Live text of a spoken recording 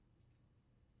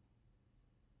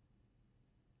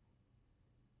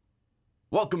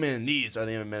Welcome in. These are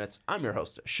the MMA Minutes. I'm your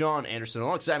host, Sean Anderson.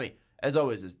 Alongside me, as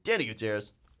always, is Danny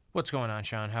Gutierrez. What's going on,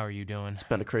 Sean? How are you doing? It's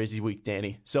been a crazy week,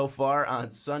 Danny. So far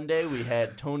on Sunday, we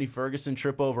had Tony Ferguson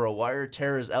trip over a wire,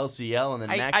 tear his LCL, and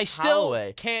then Max Holloway.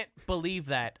 I still can't believe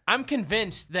that. I'm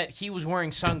convinced that he was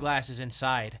wearing sunglasses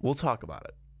inside. We'll talk about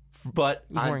it. But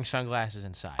He was wearing sunglasses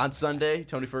inside. On Sunday,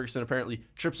 Tony Ferguson apparently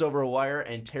trips over a wire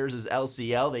and tears his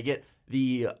LCL. They get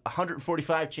the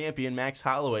 145 champion Max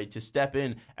Holloway to step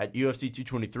in at UFC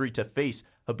 223 to face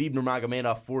Khabib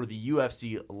Nurmagomedov for the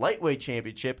UFC lightweight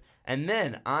championship. And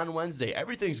then on Wednesday,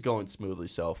 everything's going smoothly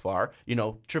so far. You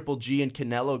know, Triple G and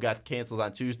Canelo got canceled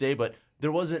on Tuesday, but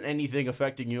there wasn't anything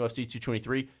affecting UFC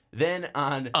 223. Then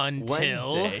on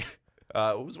Wednesday,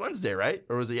 it was Wednesday, right?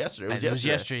 Or was it yesterday? It was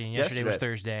yesterday. Yesterday was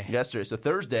Thursday. Yesterday. So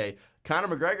Thursday,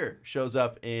 Conor McGregor shows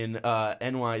up in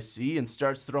NYC and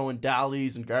starts throwing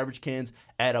dollies and garbage cans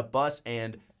at a bus.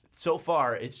 And so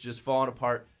far, it's just fallen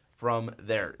apart from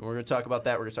there. And we're going to talk about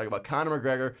that. We're going to talk about Conor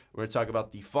McGregor. We're going to talk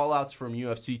about the fallouts from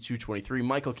UFC 223,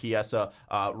 Michael Chiesa,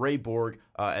 Ray Borg,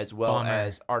 as well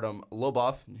as Artem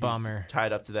Lobov. He's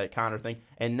tied up to that Conor thing.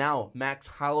 And now Max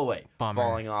Holloway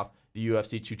falling off the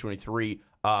UFC 223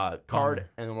 card.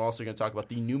 And then we're also going to talk about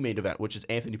the new main event, which is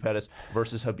Anthony Pettis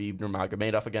versus Khabib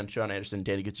Nurmagomedov. Again, Sean Anderson,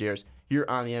 Danny Gutierrez here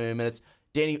on the MMA Minutes.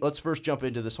 Danny, let's first jump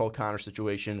into this whole Conor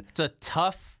situation. It's a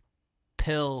tough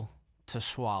pill to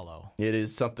swallow. It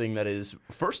is something that is,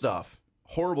 first off,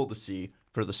 horrible to see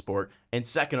for the sport, and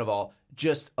second of all,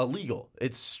 just illegal.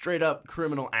 It's straight up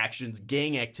criminal actions,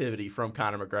 gang activity from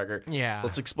Conor McGregor. Yeah.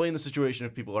 Let's explain the situation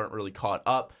if people aren't really caught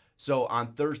up. So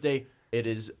on Thursday, it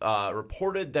is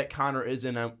reported that Conor is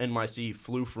in NYC,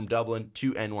 flew from Dublin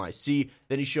to NYC.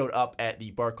 Then he showed up at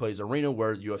the Barclays Arena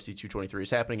where UFC 223 is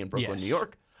happening in Brooklyn, New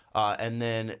York. And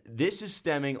then this is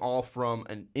stemming all from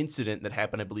an incident that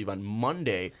happened, I believe, on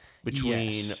Monday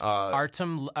between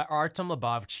Artem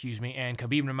Lobov, and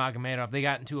Khabib Nurmagomedov. They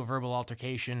got into a verbal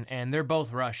altercation, and they're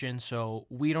both Russian, so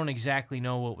we don't exactly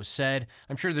know what was said.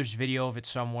 I'm sure there's video of it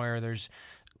somewhere. There's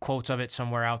quotes of it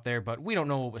somewhere out there, but we don't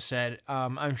know what was said.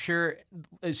 I'm sure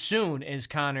as soon as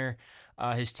Conor,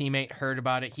 his teammate, heard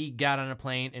about it, he got on a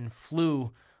plane and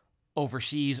flew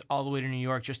overseas all the way to New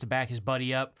York just to back his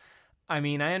buddy up. I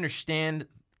mean, I understand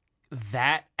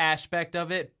that aspect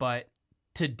of it, but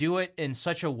to do it in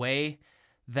such a way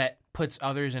that puts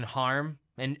others in harm,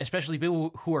 and especially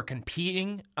people who are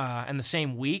competing in the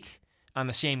same week on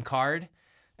the same card,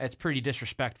 that's pretty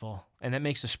disrespectful, and that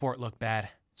makes the sport look bad.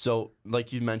 So,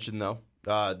 like you mentioned, though,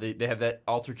 they have that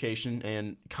altercation,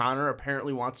 and Conor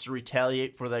apparently wants to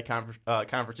retaliate for that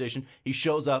confrontation. He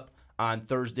shows up on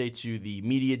Thursday to the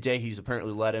media day. He's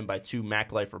apparently led in by two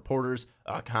MacLife reporters,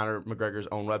 Conor McGregor's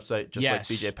own website, just like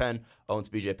BJ Penn owns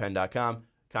BJPenn.com.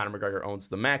 Conor McGregor owns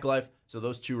the MacLife. So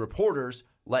those two reporters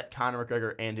let Conor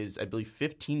McGregor and his, I believe,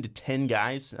 15 to 10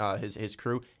 guys, his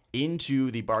crew,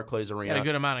 into the Barclays Arena. Got a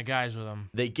good amount of guys with them.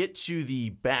 They get to the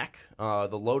back, the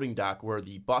loading dock where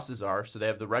the buses are. So they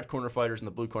have the red corner fighters and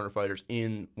the blue corner fighters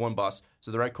in one bus.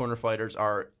 So the red corner fighters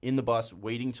are in the bus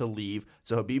waiting to leave.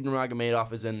 So Khabib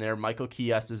Nurmagomedov is in there. Michael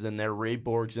Chiesa is in there. Ray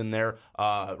Borg's in there.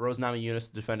 Rose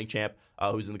Namajunas, the defending champ,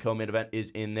 who's in the co-main event, is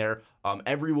in there.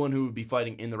 Everyone who would be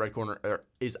fighting in the red corner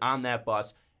is on that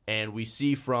bus. And we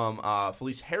see from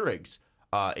Felice Herrig's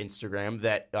Instagram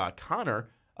that Conor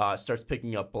starts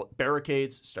picking up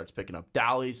barricades, starts picking up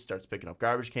dollies, starts picking up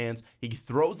garbage cans. He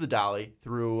throws the dolly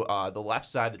through the left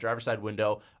side, the driver's side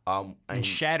window. And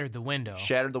shattered the window.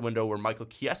 Shattered the window where Michael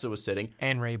Chiesa was sitting.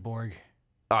 And Ray Borg.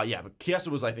 But Chiesa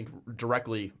was, I think,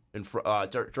 directly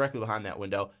behind that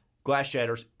window. Glass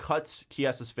shatters, cuts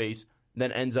Chiesa's face,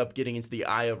 then ends up getting into the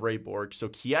eye of Ray Borg. So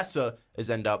Chiesa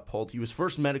is end up pulled. He was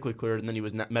first medically cleared, and then he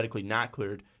was medically not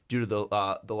cleared due to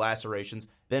the lacerations.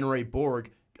 Then Ray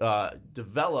Borg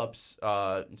develops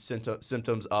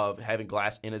symptoms of having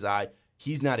glass in his eye.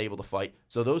 He's not able to fight.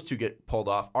 So those two get pulled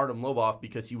off. Artem Lobov,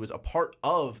 because he was a part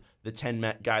of the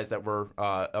 10 guys that were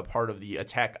a part of the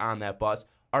attack on that bus.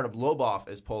 Artem Lobov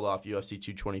is pulled off UFC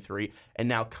 223. And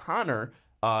now Conor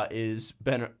is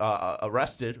been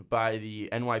arrested by the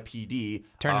NYPD.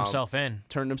 Turned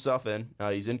himself in.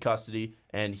 He's in custody,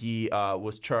 and he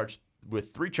was charged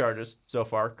with 3 charges so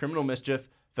far: criminal mischief,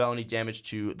 felony damage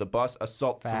to the bus,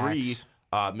 assault 3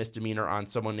 misdemeanor on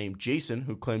someone named Jason,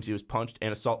 who claims he was punched,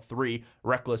 and assault 3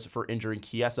 reckless for injuring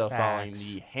Chiesa following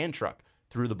the hand truck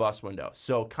through the bus window.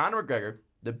 So Conor McGregor,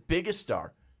 the biggest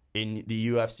star in the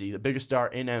UFC, the biggest star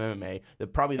in MMA,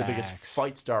 probably the biggest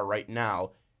fight star right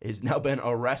now, has now been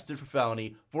arrested for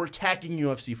felony for attacking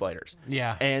UFC fighters.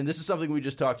 Yeah. And this is something we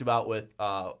just talked about with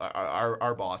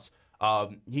our boss.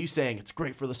 He's saying it's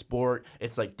great for the sport.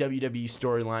 It's like WWE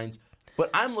storylines. But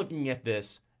I'm looking at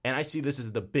this And I see this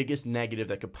as the biggest negative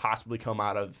that could possibly come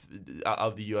out of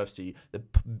the UFC, the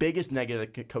biggest negative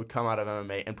that could come out of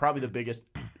MMA, and probably the biggest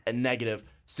negative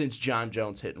since John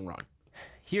Jones hit and run.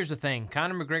 Here's the thing.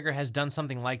 Conor McGregor has done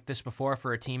something like this before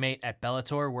for a teammate at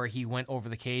Bellator where he went over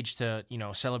the cage to,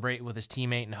 celebrate with his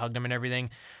teammate and hugged him and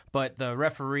everything. But the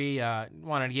referee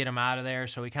wanted to get him out of there,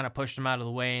 so he kind of pushed him out of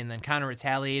the way, and then Conor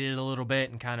retaliated a little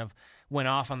bit and kind of went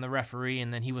off on the referee,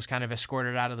 and then he was kind of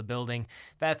escorted out of the building.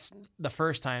 That's not the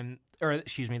first time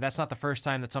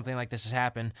that something like this has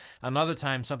happened. Another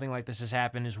time something like this has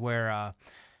happened is where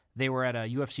they were at a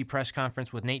UFC press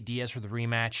conference with Nate Diaz for the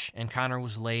rematch, and Conor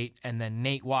was late, and then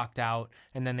Nate walked out,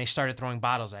 and then they started throwing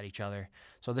bottles at each other.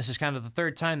 So this is kind of the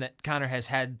third time that Conor has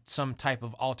had some type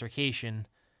of altercation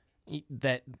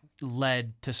that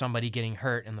led to somebody getting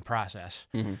hurt in the process.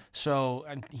 Mm-hmm. So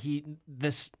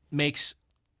this makes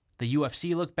the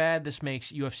UFC look bad. This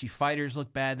makes UFC fighters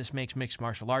look bad. This makes mixed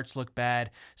martial arts look bad.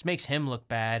 This makes him look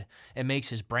bad. It makes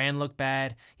his brand look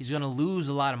bad. He's going to lose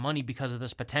a lot of money because of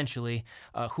this potentially.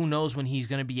 Who knows when he's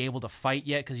going to be able to fight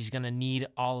yet, because he's going to need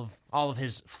all of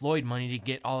his Floyd money to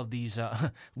get all of these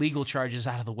legal charges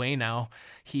out of the way now.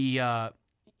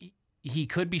 He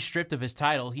could be stripped of his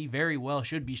title. He very well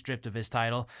should be stripped of his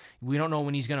title. We don't know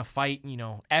when he's going to fight,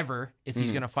 ever, if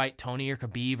he's going to fight Tony or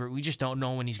Khabib, or we just don't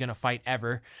know when he's going to fight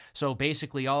ever. So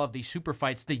basically all of these super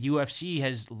fights, the UFC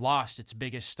has lost its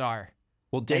biggest star.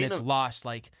 Well, Dana, and it's lost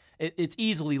it's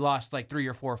easily lost 3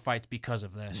 or 4 fights because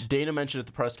of this. Dana mentioned at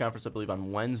the press conference, I believe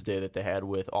on Wednesday, that they had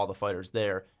with all the fighters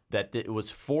there, that it was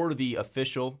for the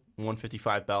official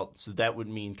 155 belt, so that would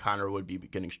mean Conor would be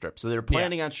getting stripped. So they're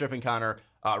planning on stripping Conor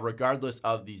regardless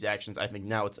of these actions. I think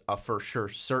now it's for sure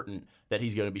certain that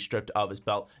he's going to be stripped of his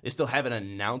belt. They still haven't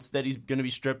announced that he's going to be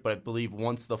stripped, but I believe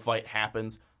once the fight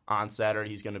happens on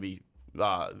Saturday, he's going to be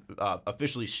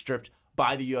officially stripped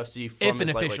by the UFC from if an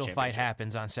official fight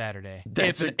happens on Saturday.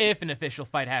 If an official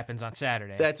fight happens on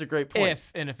Saturday. That's a great point.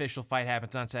 If an official fight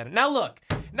happens on Saturday. Now look,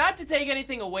 not to take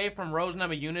anything away from Rose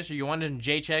Namajunas or Joanna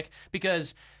Jędrzejczyk,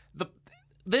 because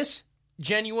this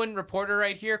genuine reporter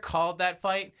right here called that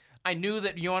fight. I knew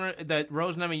that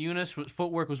Rose Namajunas'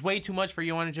 footwork was way too much for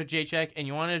Joanna Jędrzejczyk, and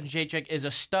Joanna Jędrzejczyk is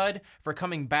a stud for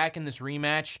coming back in this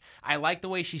rematch. I like the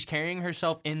way she's carrying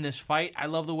herself in this fight. I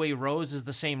love the way Rose is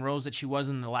the same Rose that she was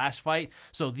in the last fight.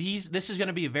 So this is going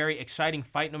to be a very exciting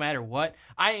fight no matter what.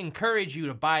 I encourage you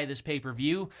to buy this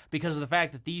pay-per-view because of the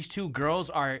fact that these two girls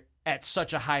are at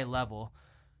such a high level.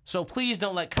 So please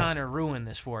don't let Conor ruin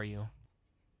this for you.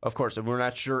 Of course, and we're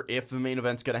not sure if the main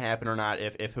event's going to happen or not,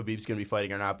 if Khabib's going to be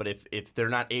fighting or not. But if they're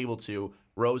not able to,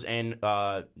 Rose and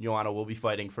Joanna will be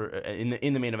fighting for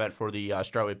in the main event for the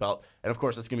strawweight belt. And of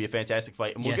course, that's going to be a fantastic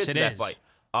fight, and we'll get to that fight.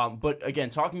 But again,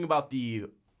 talking about the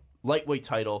lightweight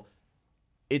title,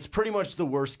 it's pretty much the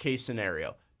worst case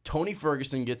scenario. Tony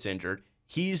Ferguson gets injured;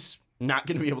 he's not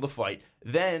going to be able to fight.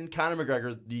 Then Conor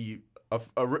McGregor,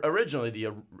 originally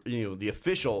the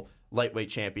official lightweight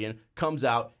champion, comes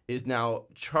out, is now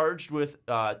charged with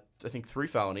I think 3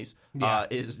 felonies.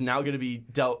 Is now going to be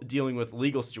dealing with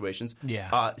legal situations.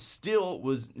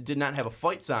 Did not have a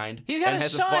fight signed. He's got a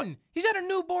son. He's got a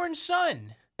newborn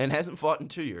son, and hasn't fought in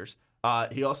 2 years.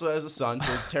 He also has a son,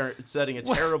 so he's setting a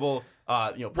terrible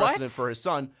precedent for his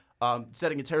son.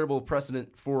 Setting a terrible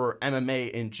precedent for MMA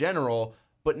in general.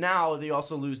 But now they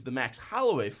also lose the Max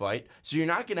Holloway fight, so you're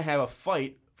not going to have a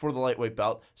fight for the lightweight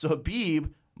belt. So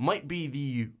Khabib might be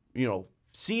the,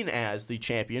 seen as the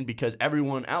champion because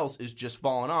everyone else is just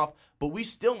falling off, but we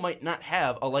still might not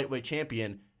have a lightweight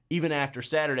champion even after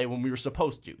Saturday when we were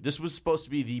supposed to. This was supposed to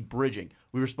be the bridging.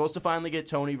 We were supposed to finally get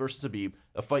Tony versus Khabib,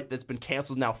 a fight that's been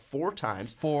canceled now 4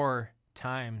 times. 4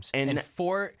 times. And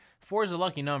 4 is a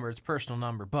lucky number. It's a personal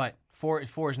number, but 4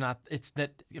 is not. It's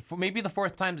that maybe the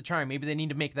 4th time's a charm. Maybe they need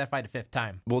to make that fight a 5th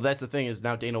time. Well, that's the thing is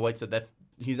now Dana White said that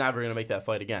he's never going to make that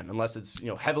fight again unless it's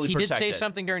heavily protected. He did say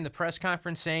something during the press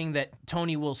conference saying that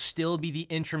Tony will still be the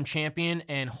interim champion,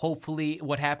 and hopefully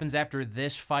what happens after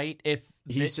this fight, if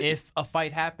a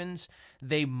fight happens,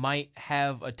 they might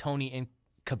have a Tony and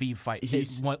Khabib fight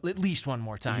at least one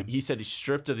more time. He said he's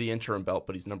stripped of the interim belt,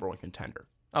 but he's number 1 contender.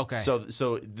 Okay.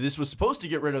 So this was supposed to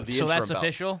get rid of the interim belt. So that's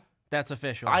official? That's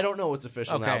official. I don't know what's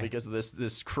official now because of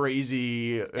this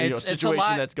crazy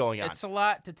situation that's going on. It's a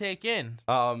lot to take in.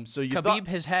 So Khabib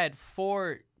has had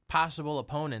 4 possible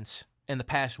opponents in the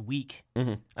past week.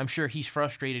 Mm-hmm. I'm sure he's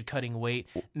frustrated cutting weight,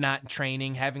 not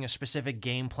training, having a specific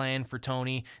game plan for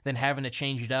Tony, then having to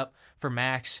change it up for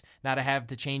Max, not to have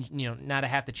to change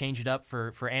it up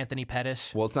for Anthony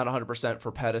Pettis. Well, it's not 100%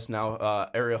 for Pettis now.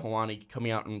 Ariel Helwani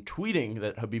coming out and tweeting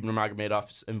that Khabib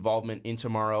Nurmagomedov's involvement in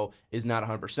tomorrow is not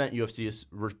 100%. UFC is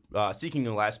seeking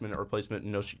a last-minute replacement.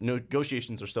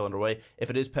 Negotiations are still underway. If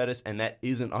it is Pettis and that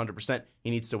isn't 100%, he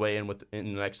needs to weigh in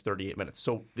in the next 38 minutes.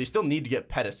 So they still need to get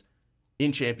Pettis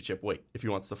in championship weight if he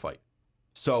wants to fight.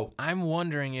 So I'm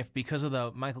wondering if because of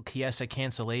the Michael Chiesa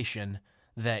cancellation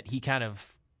that he kind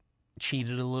of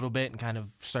cheated a little bit and kind of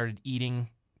started eating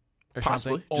or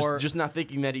possibly, something. Or just not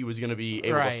thinking that he was going to be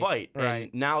able to fight. And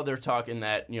now they're talking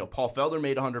that Paul Felder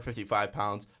made 155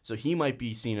 pounds, so he might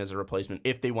be seen as a replacement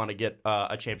if they want to get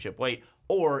a championship weight.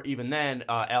 Or even then,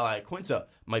 Ali Quinta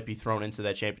might be thrown into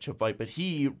that championship fight, but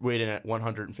he weighed in at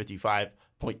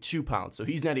 155.2 pounds, so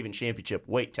he's not even championship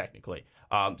weight technically.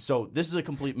 So this is a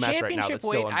complete mess right now. Championship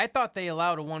weight, I thought they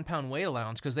allowed a 1 pound weight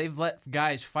allowance because they've let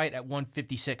guys fight at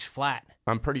 156 flat.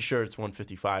 I'm pretty sure it's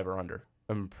 155 or under.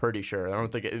 I'm pretty sure. I don't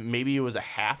think maybe it was a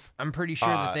half. I'm pretty sure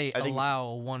that they allow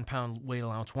a 1 pound weight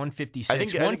allowance.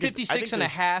 156. 156 and a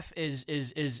half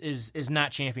is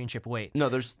not championship weight. No,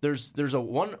 there's a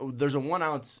 1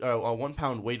 ounce a 1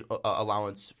 pound weight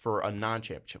allowance for a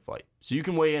non-championship fight. So you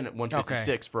can weigh in at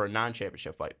 156 for a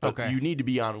non-championship fight, but you need to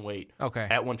be on weight at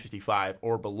 155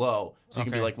 or below. So you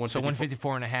can be like 154. So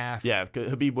 154 and a half. Yeah,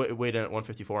 Khabib weighed in at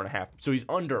 154 and a half. So he's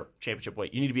under championship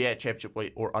weight. You need to be at championship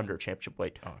weight or under championship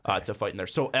weight to fight in there.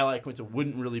 So Ali Quinta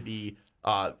wouldn't really be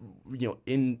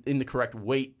in the correct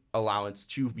weight allowance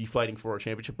to be fighting for a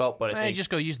championship belt. But I think just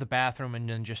go use the bathroom and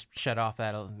then just shut off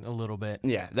that a little bit.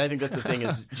 Yeah, I think that's the thing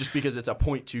is just because it's a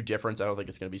 0.2 difference, I don't think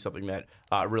it's going to be something that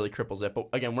really cripples it. But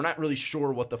again, we're not really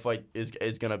sure what the fight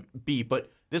is going to be. But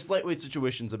this lightweight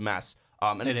situation's a mess.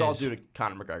 And it's all due to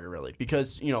Conor McGregor, really.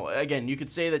 Because, again, you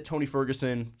could say that Tony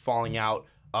Ferguson falling out,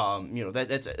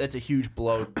 that's a huge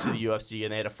blow to the UFC,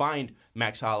 and they had to find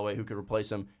Max Holloway who could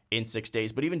replace him in 6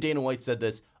 days. But even Dana White said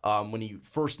this when he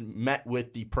first met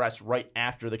with the press right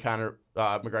after the Conor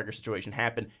McGregor situation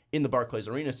happened in the Barclays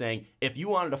Arena, saying, if you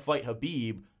wanted to fight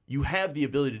Khabib, you have the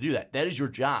ability to do that. That is your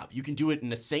job. You can do it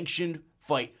in a sanctioned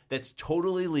fight that's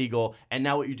totally legal, and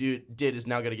now what you did is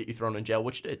now going to get you thrown in jail,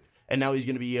 which did. And now he's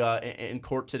going to be in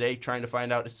court today trying to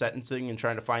find out his sentencing and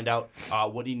trying to find out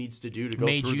what he needs to do to go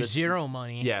through this. Made you zero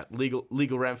money. Yeah, legal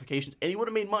ramifications. And he would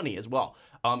have made money as well.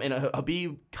 And a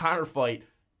Khabib-Conor fight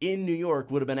in New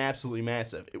York would have been absolutely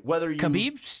massive.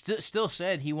 Khabib still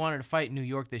said he wanted to fight in New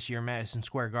York this year, Madison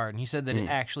Square Garden. He said that it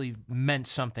actually meant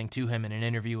something to him in an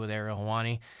interview with Ariel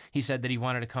Helwani. He said that he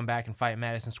wanted to come back and fight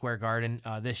Madison Square Garden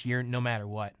this year, no matter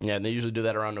what. Yeah, and they usually do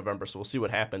that around November, so we'll see what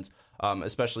happens,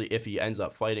 especially if he ends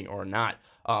up fighting or not.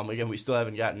 Again, we still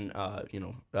haven't gotten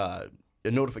a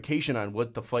notification on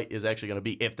what the fight is actually going to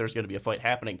be, if there's going to be a fight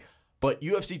happening. But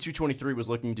UFC 223 was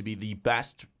looking to be the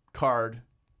best card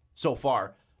so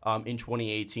far in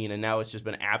 2018, and now it's just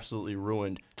been absolutely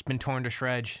ruined. It's been torn to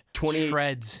shreds.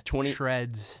 Shreds.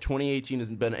 2018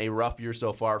 has been a rough year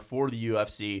so far for the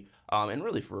UFC, and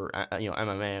really for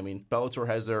MMA. I mean, Bellator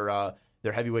has their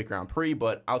heavyweight Grand Prix,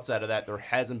 but outside of that, there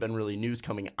hasn't been really news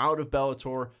coming out of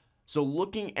Bellator. So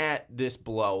looking at this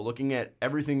blow, looking at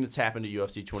everything that's happened to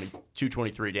UFC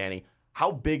 223, Danny,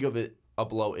 how big of a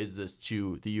blow is this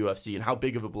to the UFC, and how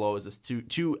big of a blow is this to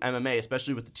MMA,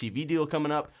 especially with the TV deal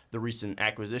coming up, the recent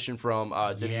acquisition from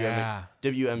WME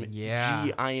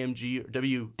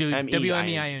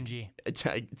IMG.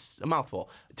 It's a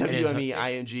mouthful. WME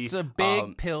IMG. It's a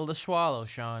big pill to swallow,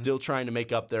 Sean. Still trying to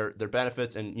make up their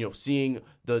benefits, and seeing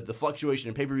the fluctuation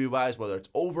in pay-per-view buys, whether it's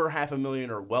over 500,000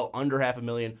 or well under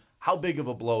 500,000. How big of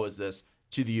a blow is this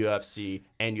to the UFC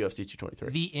and UFC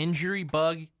 223? The injury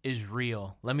bug is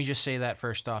real. Let me just say that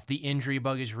first off. The injury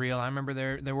bug is real. I remember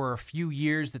there were a few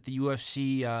years that the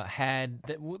UFC had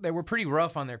that they were pretty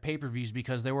rough on their pay-per-views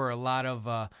because there were a lot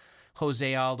of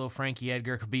Jose Aldo, Frankie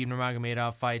Edgar, Khabib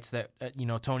Nurmagomedov fights that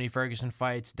Tony Ferguson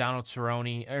fights, Donald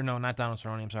Cerrone, or no, not Donald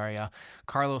Cerrone. I'm sorry,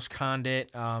 Carlos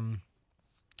Condit and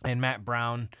Matt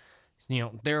Brown.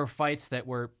 There were fights that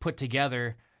were put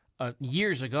together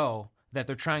years ago that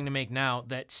they're trying to make now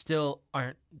that still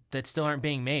aren't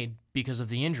being made because of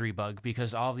the injury bug,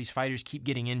 because all of these fighters keep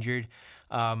getting injured.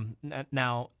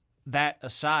 Now, that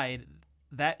aside,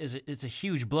 it's a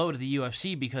huge blow to the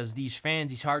UFC because these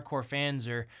hardcore fans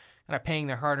are kind of paying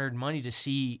their hard-earned money to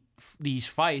see these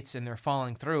fights, and they're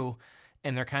falling through,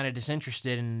 and they're kind of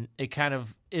disinterested, and it kind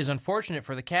of is unfortunate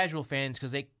for the casual fans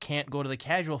because they can't go to the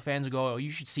casual fans and go, oh, you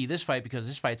should see this fight because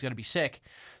this fight's going to be sick.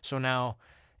 So now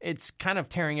it's kind of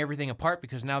tearing everything apart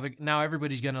because now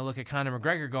everybody's going to look at Conor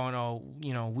McGregor going, oh,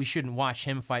 we shouldn't watch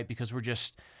him fight because we're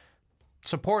just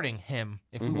supporting him.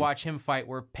 If we watch him fight,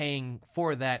 we're paying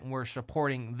for that and we're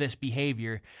supporting this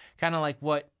behavior. Kind of like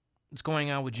what's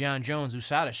going on with John Jones.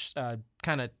 USADA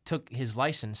kind of took his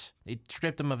license. They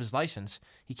stripped him of his license.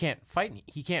 He can't fight.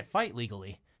 He can't fight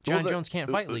legally. John Jones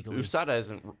can't fight legally. USADA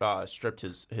hasn't stripped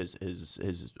his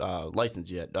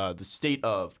license yet. The state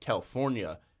of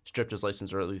California stripped his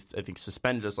license, or at least I think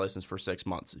suspended his license for 6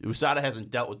 months. USADA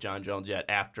hasn't dealt with John Jones yet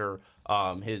after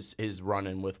his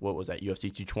run-in with, what was that,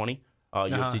 UFC 220?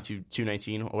 UFC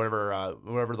 219, whatever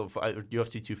the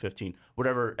UFC 215,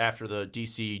 whatever after the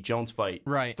DC Jones fight,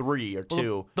 right? 3 or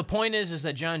 2. The point is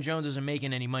that John Jones isn't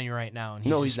making any money right now, and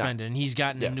he's suspended, and he's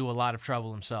gotten into a lot of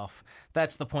trouble himself.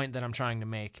 That's the point that I'm trying to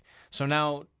make. So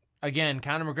now, again,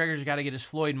 Conor McGregor's got to get his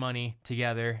Floyd money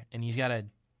together, and he's got to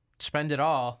spend it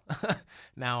all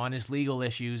now on his legal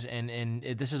issues, and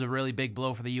this is a really big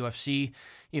blow for the UFC.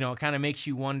 It kind of makes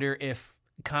you wonder if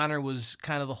Conor was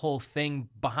kind of the whole thing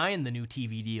behind the new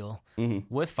TV deal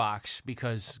with Fox,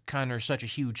 because Conor's such a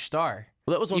huge star.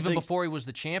 Well, that was even before he was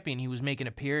the champion. He was making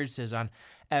appearances on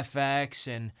FX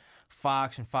and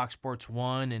Fox Sports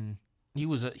 1, and he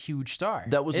was a huge star.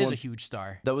 A huge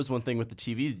star. That was one thing with the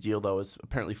TV deal, though, is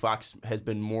apparently Fox has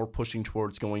been more pushing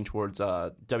towards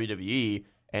WWE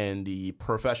and the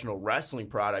professional wrestling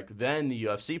product than the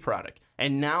UFC product.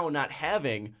 And now not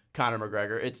having Conor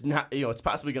McGregor, it's not, it's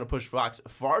possibly going to push Fox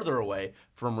farther away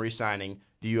from re-signing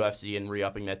the UFC and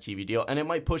re-upping that TV deal. And it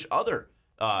might push other,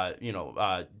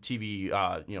 TV,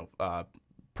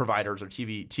 providers or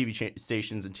TV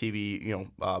stations and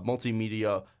TV,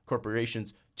 multimedia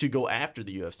corporations to go after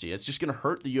the UFC. It's just going to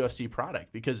hurt the UFC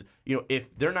product because, if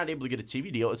they're not able to get a TV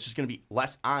deal, it's just going to be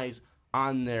less eyes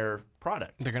on their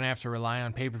product. They're going to have to rely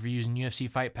on pay-per-views and UFC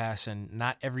Fight Pass, and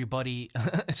not everybody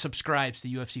subscribes to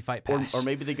UFC Fight Pass. Or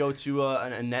maybe they go to a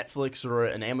Netflix or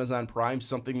an Amazon Prime,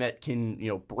 something that can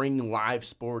bring live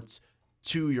sports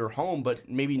to your home, but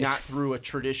maybe not through a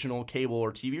traditional cable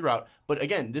or TV route. But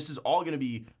again, this is all going to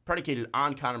be predicated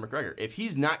on Conor McGregor. If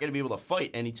he's not going to be able to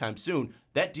fight anytime soon,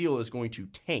 that deal is going to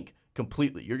tank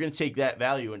completely. You're going to take that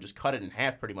value and just cut it in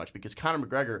half pretty much, because Conor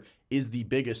McGregor is the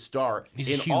biggest star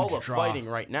in all of fighting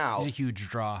right now. He's a huge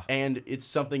draw. And it's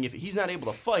something, if he's not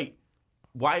able to fight,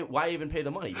 why even pay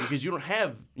the money? Because you don't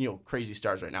have, crazy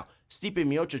stars right now. Stipe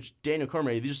Miocic, Daniel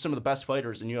Cormier, these are some of the best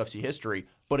fighters in UFC history.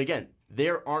 But again, they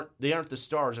aren't the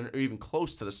stars, and even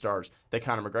close to the stars that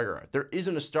Conor McGregor are. There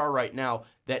isn't a star right now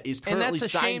that is currently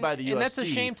signed by the UFC. And that's a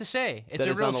shame to say. It's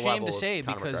a real shame to say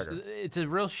because it's a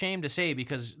real shame to say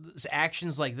because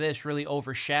actions like this really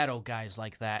overshadow guys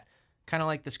like that. Kind of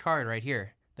like this card right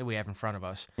here that we have in front of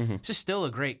us. This is still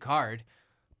a great card,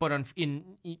 but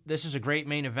this is a great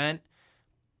main event.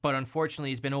 But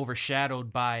unfortunately, it's been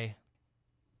overshadowed by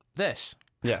this.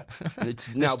 Yeah,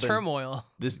 it's now this turmoil,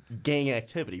 this gang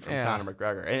activity from Conor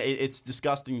McGregor, and it's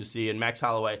disgusting to see. And Max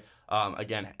Holloway,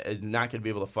 again, is not going to be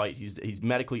able to fight. He's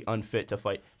medically unfit to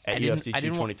fight at UFC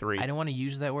 223. I didn't want to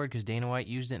use that word because Dana White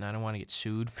used it, and I don't want to get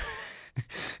sued.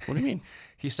 What do you mean?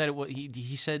 He said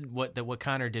he said what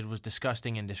Conor did was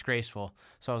disgusting and disgraceful.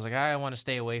 So I was like, I want to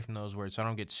stay away from those words so I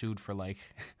don't get sued for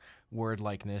word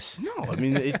likeness. No, I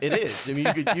mean it is. I mean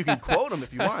you can quote him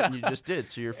if you want, and you just did,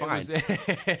 so you're fine.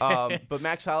 But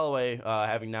Max Holloway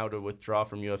having now to withdraw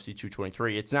from UFC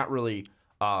 223, it's not really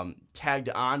tagged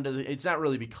on to. It's not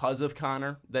really because of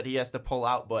Conor that he has to pull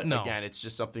out, but again, it's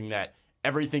just something that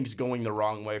everything's going the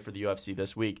wrong way for the UFC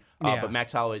this week. But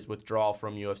Max Holloway's withdrawal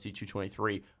from UFC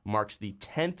 223 marks the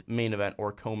 10th main event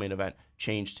or co-main event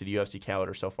change to the UFC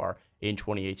calendar so far in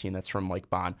 2018. That's from Mike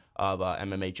Bond of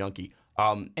MMA Junkie.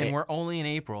 And we're only in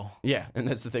April. Yeah, and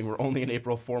that's the thing. We're only in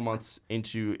April, 4 months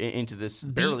into this,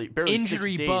 barely 6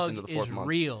 days into the fourth month.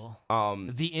 Real.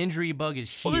 The injury bug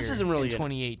is here. Well, this isn't really in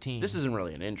 2018. This isn't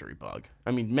really an injury bug.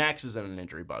 I mean, Max isn't an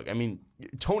injury bug. I mean,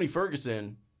 Tony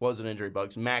Ferguson was an injury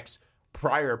bug. Max,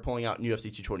 prior pulling out in UFC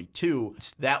 222,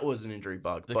 that was an injury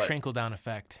bug. The trickle-down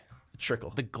effect.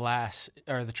 Trickle. The glass,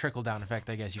 or the trickle-down effect,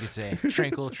 I guess you could say.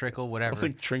 Trickle, whatever. I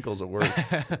think trickle's a word.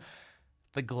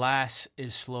 The glass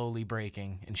is slowly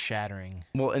breaking and shattering.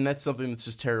 Well, and that's something that's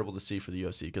just terrible to see for the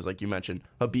UFC because, like you mentioned,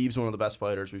 Khabib's one of the best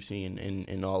fighters we've seen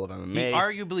in all of MMA. He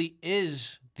arguably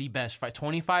is the best fight.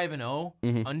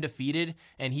 25-0, undefeated,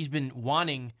 and he's been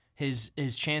wanting his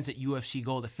chance at UFC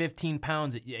gold, at 15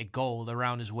 pounds at gold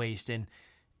around his waist, and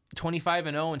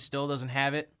 25-0 and still doesn't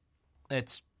have it.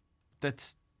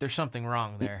 There's something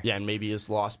wrong there. Yeah, and maybe he's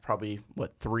lost probably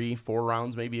 3-4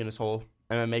 rounds maybe in his whole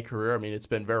MMA career. I mean, it's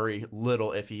been very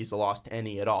little if he's lost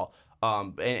any at all.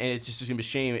 And it's just going to be a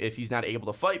shame if he's not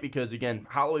able to fight because, again,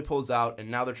 Holloway pulls out,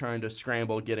 and now they're trying to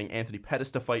scramble getting Anthony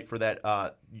Pettis to fight for that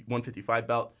 155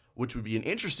 belt, which would be an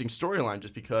interesting storyline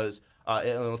just because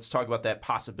let's talk about that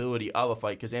possibility of a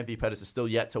fight because Anthony Pettis is still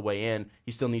yet to weigh in.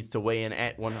 He still needs to weigh in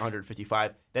at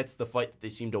 155. That's the fight that they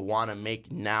seem to want to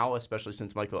make now, especially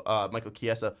since Michael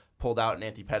Chiesa pulled out and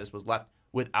Anthony Pettis was left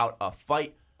without a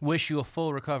fight. Wish you a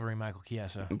full recovery, Michael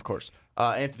Chiesa. Of course.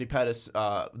 Anthony Pettis,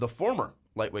 the former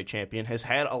lightweight champion, has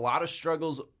had a lot of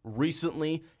struggles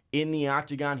recently in the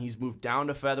octagon. He's moved down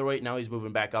to featherweight. Now he's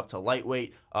moving back up to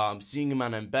lightweight. Seeing him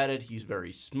on Embedded, he's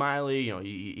very smiley.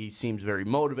 He seems very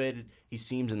motivated. He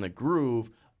seems in the groove.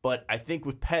 But I think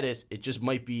with Pettis, it just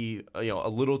might be a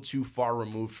little too far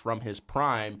removed from his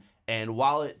prime. And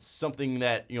while it's something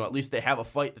that, at least they have a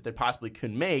fight that they possibly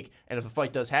could make, and if the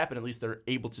fight does happen, at least they're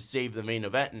able to save the main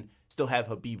event and still have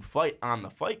Khabib fight on the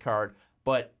fight card.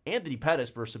 But Anthony Pettis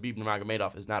versus Khabib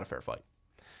Nurmagomedov is not a fair fight.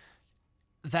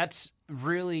 That's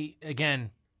really,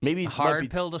 again, maybe a hard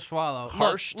pill to swallow.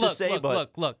 Harsh to say,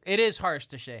 but look. It is harsh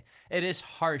to say. It is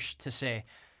harsh to say.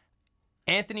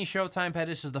 Anthony Showtime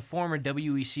Pettis is the former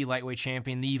WEC lightweight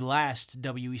champion, the last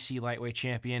WEC lightweight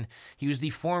champion. He was the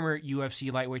former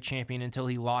UFC lightweight champion until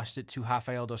he lost it to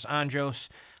Rafael dos Anjos.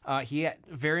 He had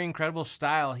very incredible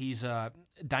style. He's a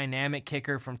dynamic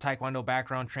kicker from Taekwondo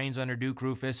background, trains under Duke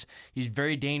Roufus. He's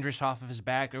very dangerous off of his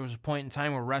back. There was a point in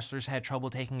time where wrestlers had trouble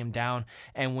taking him down,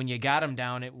 and when you got him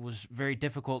down, it was very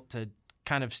difficult to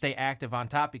kind of stay active on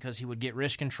top because he would get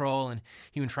wrist control and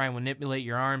he would try and manipulate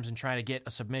your arms and try to get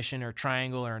a submission or a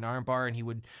triangle or an arm bar, and he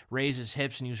would raise his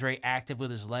hips and he was very active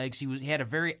with his legs. He had a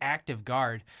very active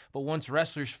guard, but once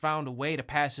wrestlers found a way to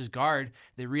pass his guard,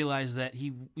 they realized that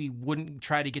he wouldn't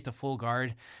try to get to full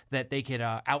guard, that they could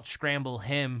out-scramble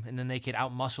him and then they could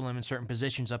out-muscle him in certain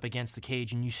positions up against the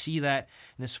cage. And you see that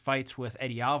in his fights with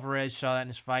Eddie Alvarez, saw that in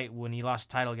his fight when he lost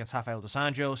the title against Rafael dos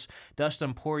Anjos.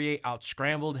 Dustin Poirier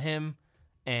out-scrambled him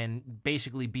and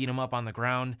basically beat him up on the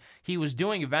ground. He was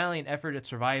doing a valiant effort at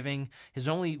surviving. His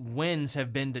only wins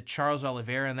have been to Charles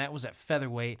Oliveira, and that was at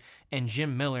featherweight, and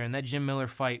Jim Miller. And that Jim Miller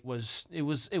fight was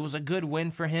a good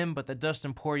win for him, but the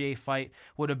Dustin Poirier fight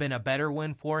would have been a better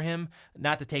win for him.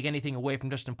 Not to take anything away from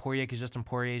Dustin Poirier, because Dustin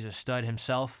Poirier is a stud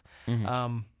himself.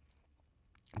 Mm-hmm.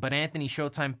 But Anthony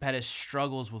Showtime Pettis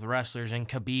struggles with wrestlers, and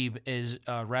Khabib is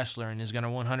a wrestler and is going to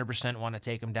 100% want to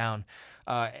take him down.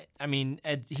 Edson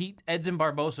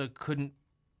Barboza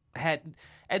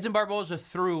Edson Barboza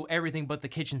threw everything but the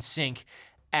kitchen sink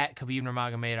at Khabib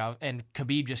Nurmagomedov, and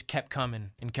Khabib just kept coming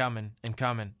and coming and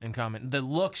coming and coming. The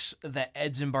looks that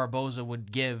Edson Barboza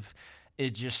would give,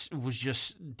 it was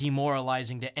just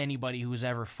demoralizing to anybody who's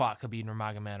ever fought Khabib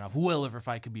Nurmagomedov, will ever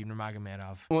fight Khabib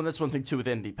Nurmagomedov. Well, and that's one thing, too, with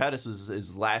Anthony Pettis was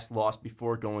his last loss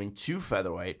before going to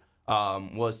featherweight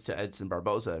was to Edson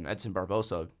Barboza, and Edson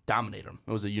Barboza dominated him.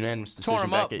 It was a unanimous decision. Tore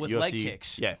him back up at with UFC. leg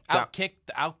kicks. Yeah.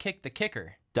 Outkicked the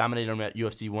kicker. Dominated him at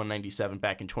UFC 197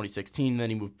 back in 2016. Then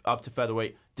he moved up to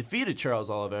featherweight, defeated Charles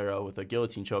Oliveira with a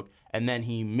guillotine choke, and then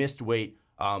he missed weight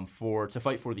to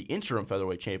fight for the interim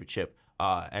featherweight championship.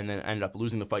 And then ended up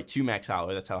losing the fight to Max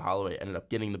Holloway. That's how Holloway ended up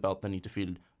getting the belt. Then he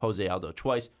defeated Jose Aldo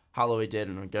twice. Holloway did,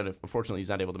 and again, unfortunately, he's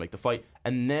not able to make the fight.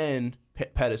 And then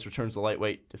Pettis returns to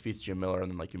lightweight, defeats Jim Miller,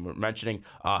 and then, like you were mentioning,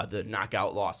 the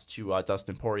knockout loss to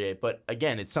Dustin Poirier. But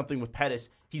again, it's something with Pettis.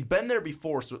 He's been there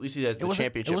before, so at least he has the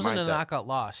championship mindset. It wasn't a knockout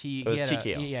loss. He had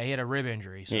TKO. He had a rib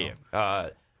injury. So. Yeah.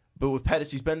 But with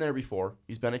Pettis, he's been there before.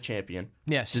 He's been a champion.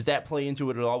 Yes. Does that play into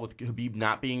it at all with Khabib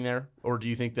not being there? Or do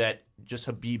you think that just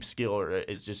Khabib's skill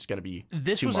is just going to be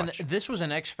too much? This was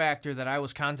an X factor that I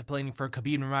was contemplating for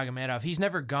Khabib Nurmagomedov. He's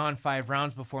never gone 5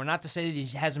 rounds before. Not to say that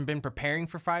he hasn't been preparing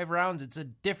for 5 rounds. It's a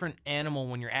different animal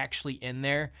when you're actually in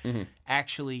there,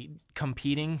 actually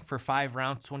competing for 5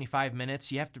 rounds, 25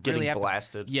 minutes. You have to getting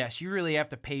blasted. Yes, you really have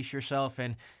to pace yourself,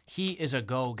 and he is a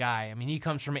go guy. I mean, he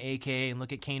comes from AKA, and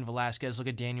look at Cain Velasquez, look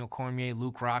at Daniel Cormier,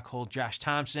 Luke Rockhold, Josh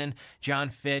Thompson, John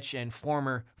Fitch, and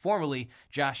formerly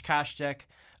Josh Koscheck.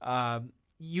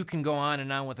 You can go on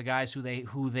and on with the guys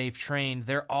who they've trained.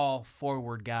 They're all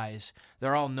forward guys.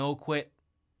 They're all no quit,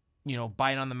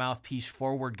 bite on the mouthpiece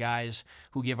forward guys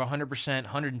who give 100%,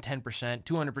 110%,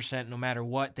 200% no matter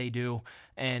what they do.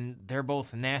 And they're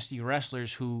both nasty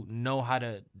wrestlers who know how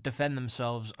to defend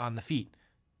themselves on the feet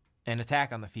and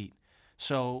attack on the feet.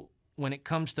 So when it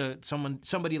comes to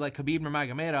somebody like Khabib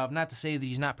Nurmagomedov, not to say that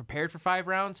he's not prepared for 5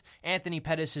 rounds, Anthony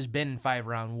Pettis has been in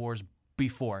 5-round wars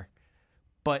before.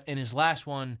 But in his last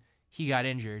one, he got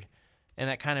injured. And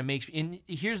that kind of makes... And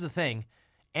here's the thing.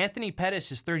 Anthony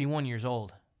Pettis is 31 years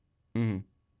old. Mm-hmm.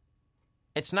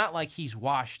 It's not like he's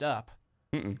washed up.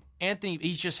 Anthony,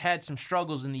 he's just had some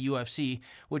struggles in the UFC,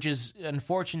 which is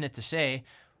unfortunate to say.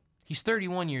 He's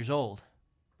 31 years old.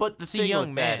 But the thing young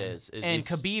with man. that is And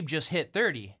Khabib just hit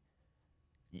 30.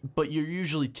 But you're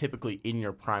usually typically in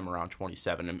your prime around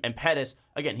 27. And Pettis,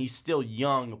 again, he's still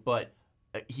young, but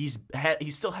he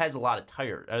still has a lot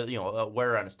of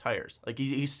wear on his tires. Like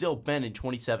he's still been in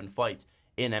 27 fights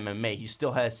in MMA. He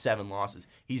still has 7 losses.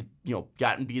 He's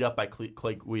gotten beat up by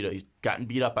Clay Guida. He's gotten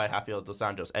beat up by Rafael dos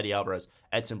Anjos, Eddie Alvarez,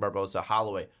 Edson Barboza,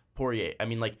 Holloway, Poirier. I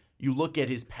mean, like you look at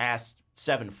his past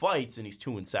 7 fights and he's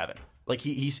 2-7. Like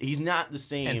he's not the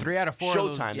same and 3 out of 4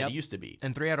 Showtime that he used to be.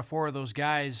 And 3 out of 4 of those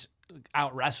guys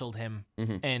out wrestled him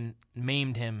and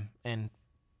maimed him and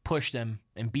pushed him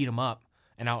and beat him up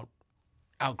and out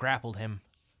grappled him.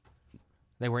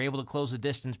 They were able to close the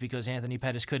distance because Anthony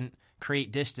Pettis couldn't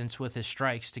create distance with his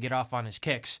strikes to get off on his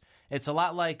kicks. It's a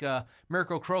lot like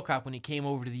Mirko Cro Cop when he came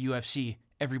over to the UFC.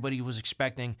 Everybody was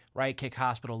expecting right kick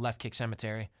hospital, left kick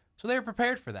cemetery. So they were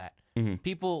prepared for that.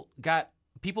 People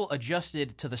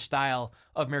adjusted to the style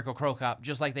of Mirko Cro Cop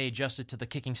just like they adjusted to the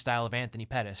kicking style of Anthony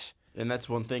Pettis. And that's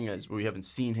one thing is we haven't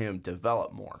seen him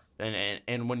develop more.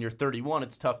 And when you're 31,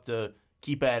 it's tough to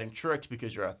keep adding tricks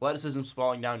because your athleticism's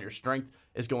falling down, your strength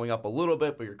is going up a little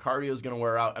bit, but your cardio is going to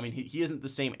wear out. I mean, he isn't the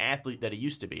same athlete that he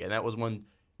used to be, and that was one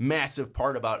massive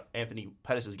part about Anthony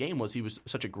Pettis' game was he was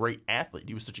such a great athlete.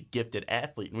 He was such a gifted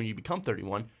athlete. And when you become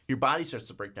 31, your body starts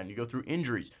to break down. You go through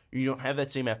injuries. You don't have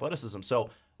that same athleticism. So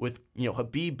with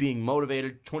Khabib being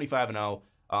motivated, 25-0,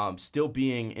 still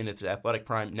being in its athletic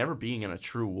prime, never being in a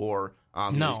true war.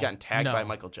 He's gotten tagged by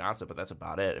Michael Johnson, but that's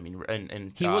about it. I mean,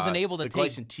 and he wasn't able to the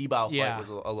Gleison Tebow fight was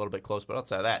a little bit close, but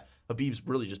outside of that, Khabib's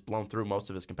really just blown through most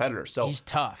of his competitors. So he's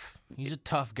tough. He's a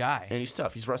tough guy, and he's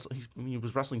tough. He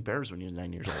was wrestling bears when he was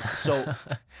 9 years old. So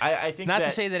I think not to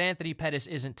say that Anthony Pettis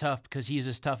isn't tough because he's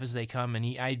as tough as they come, and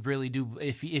I really do.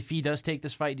 If he does take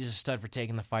this fight, he's a stud for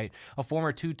taking the fight. A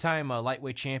former 2-time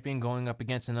lightweight champion going up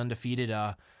against an undefeated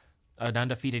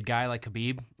guy like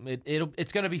Khabib,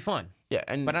 it's going to be fun. Yeah,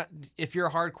 but if you're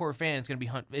a hardcore fan, it's going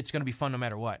to be fun no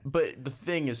matter what. But the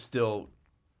thing is still,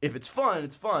 if it's fun,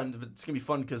 it's fun. But it's going to be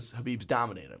fun because Khabib's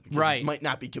dominating. Because right. It might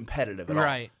not be competitive at all.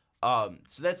 Right.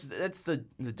 So that's the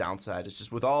downside. It's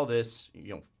just with all this,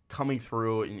 coming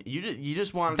through, and you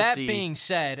just want to see. That being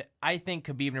said, I think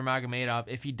Khabib Nurmagomedov,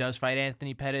 if he does fight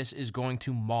Anthony Pettis, is going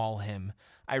to maul him.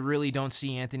 I really don't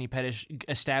see Anthony Pettis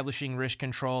establishing wrist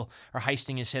control or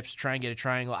heisting his hips to try and get a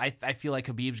triangle. I feel like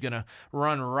Khabib's going to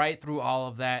run right through all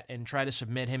of that and try to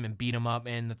submit him and beat him up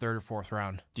in the 3rd or 4th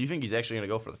round. Do you think he's actually going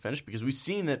to go for the finish? Because we've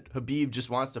seen that Khabib just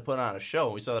wants to put on a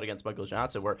show. We saw that against Michael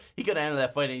Johnson, where he could have ended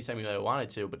that fight anytime he wanted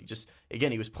to, but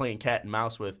he was playing cat and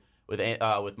mouse with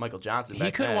Michael Johnson. He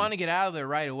could want to get out of there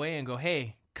right away and go,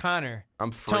 "Hey, Conor,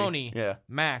 I'm free. Tony,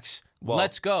 Max,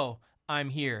 let's go. I'm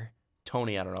here."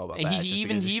 Tony, I don't know about and that. He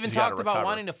even talked about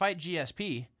wanting to fight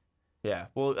GSP. Yeah,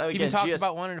 well, again, he even talked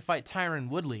about wanting to fight Tyron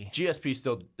Woodley. GSP's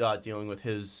still dealing with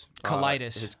his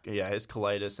colitis. His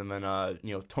colitis, and then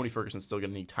Tony Ferguson's still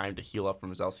going to need time to heal up from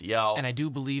his LCL. And I do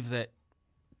believe that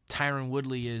Tyron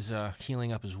Woodley is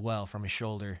healing up as well from his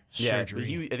shoulder surgery.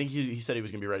 Yeah, I think he said he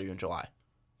was going to be ready in July.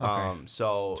 Okay.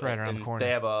 So it's right around the corner. They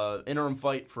have a interim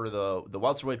fight for the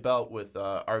welterweight belt with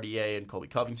RDA and Colby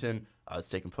Covington. It's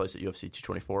taking place at UFC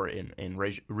 224 in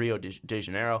Rio de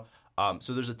Janeiro.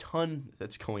 So there's a ton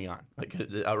that's going on, like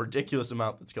a ridiculous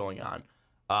amount that's going on.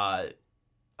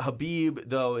 Khabib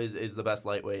though is the best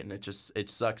lightweight, and it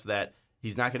sucks that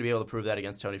he's not going to be able to prove that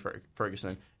against Tony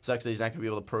Ferguson. It sucks that he's not going to be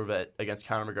able to prove it against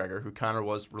Conor McGregor, who Conor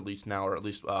was released now, or at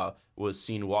least was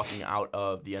seen walking out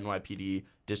of the NYPD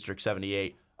District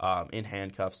 78 in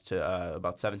handcuffs to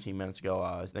about 17 minutes ago.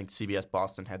 I think CBS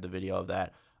Boston had the video of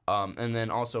that. And then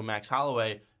also Max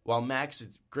Holloway. While Max,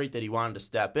 it's great that he wanted to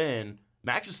step in,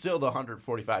 Max is still the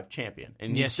 145 champion.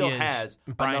 And he still has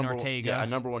a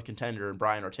number one contender in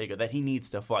Brian Ortega that he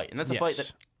needs to fight. And that's a fight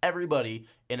that everybody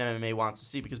in MMA wants to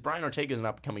see because Brian Ortega is an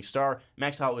up-and-coming star.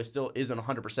 Max Holloway still isn't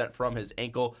 100% from his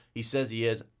ankle. He says he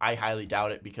is. I highly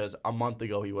doubt it because a month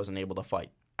ago he wasn't able to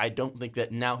fight. I don't think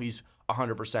that now he's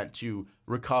 100% to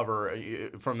recover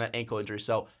from that ankle injury.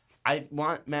 So I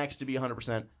want Max to be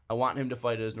 100%. I want him to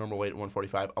fight at his normal weight at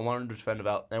 145. I want him to defend the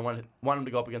belt. I want him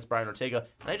to go up against Brian Ortega.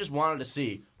 And I just wanted to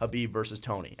see Khabib versus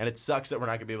Tony. And it sucks that we're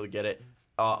not going to be able to get it.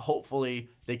 Hopefully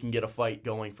they can get a fight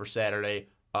going for Saturday,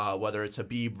 whether it's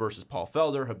Khabib versus Paul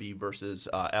Felder, Khabib versus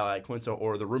Ali Quinto,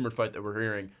 or the rumored fight that we're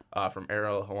hearing from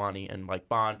Ariel Helwani and Mike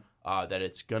Bond, that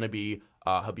it's going to be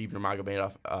Khabib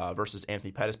Nurmagomedov versus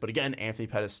Anthony Pettis. But again, Anthony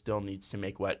Pettis still needs to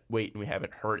make weight, and we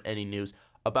haven't heard any news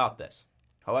about this.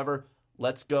 However,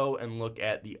 let's go and look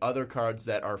at the other cards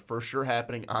that are for sure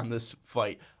happening on this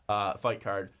fight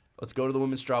card. Let's go to the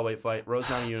women's strawweight fight. Rose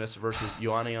Namajunas versus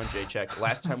Joanna Jędrzejczyk.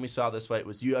 Last time we saw this fight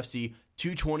was UFC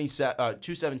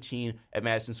 217 at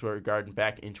Madison Square Garden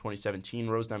back in 2017.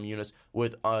 Rose Namajunas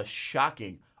with a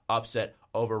shocking upset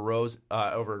over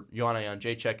Joanna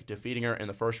Jędrzejczyk, defeating her in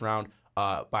the first round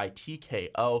by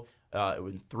TKO. It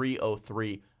was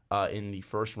 3-0-3 in the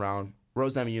first round.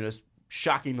 Rose Namajunas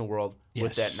shocking the world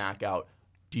with that knockout.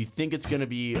 Do you think it's going to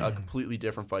be a completely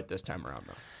different fight this time around,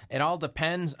 though? It all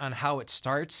depends on how it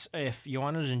starts. If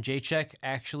Joanna Jędrzejczyk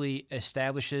actually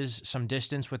establishes some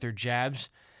distance with her jabs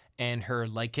and her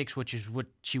leg kicks, which is what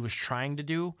she was trying to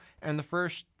do in the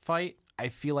first fight, I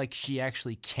feel like she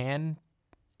actually can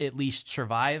at least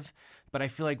survive. But I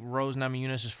feel like Rose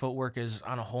Namajunas' footwork is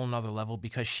on a whole nother level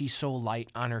because she's so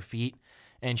light on her feet,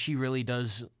 and she really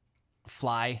does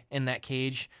fly in that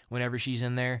cage whenever she's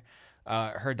in there.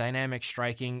 Her dynamic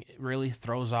striking really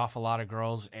throws off a lot of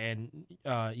girls, and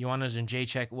Joanna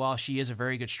Jędrzejczyk, while she is a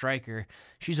very good striker,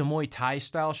 she's a Muay Thai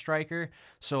style striker,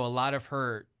 so a lot of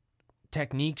her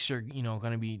techniques are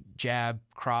going to be jab,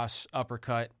 cross,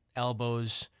 uppercut,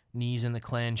 elbows, knees in the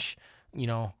clinch,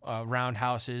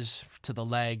 roundhouses to the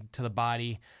leg, to the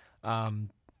body.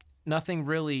 Nothing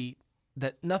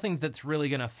that's really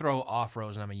going to throw off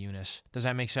Rose Namajunas. Does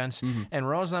that make sense? Mm-hmm. And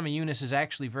Rose Namajunas is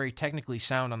actually very technically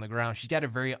sound on the ground. She's got a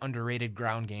very underrated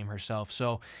ground game herself.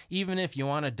 So even if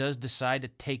Joanna does decide to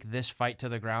take this fight to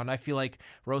the ground, I feel like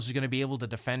Rose is going to be able to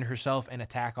defend herself and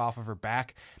attack off of her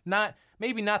back.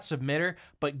 Maybe not submit her,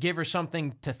 but give her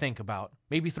something to think about.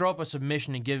 Maybe throw up a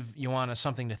submission and give Joanna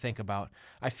something to think about.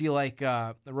 I feel like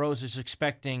Rose is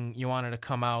expecting Joanna to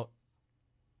come out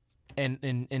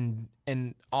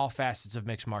in all facets of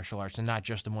mixed martial arts and not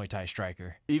just a Muay Thai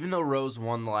striker. Even though Rose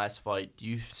won the last fight, do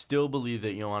you still believe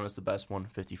that Joanna's the best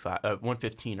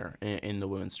 115er in the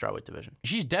women's strawweight division?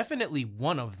 She's definitely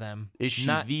one of them. Is she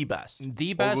the best?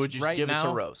 The best or would you right give now, it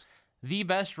to Rose? The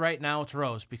best right now, it's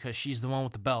Rose because she's the one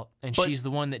with the belt, and she's the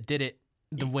one that did it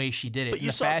the way she did it. In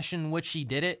the fashion in which she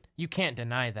did it, you can't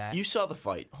deny that. You saw the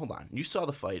fight. Hold on. You saw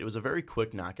the fight. It was a very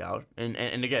quick knockout. And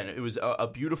again, it was a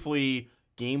beautifully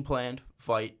game-planned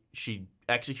fight. She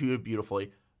executed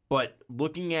beautifully. But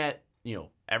looking at,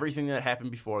 everything that happened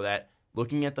before that,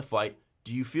 looking at the fight,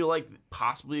 do you feel like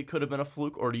possibly it could have been a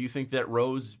fluke, or do you think that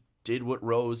Rose did what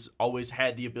Rose always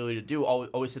had the ability to do,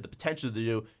 always had the potential to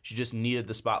do? She just needed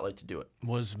the spotlight to do it.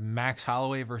 Was Max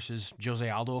Holloway versus Jose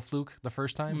Aldo a fluke the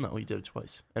first time? No, he did it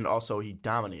twice. And also he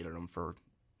dominated him for,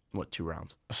 2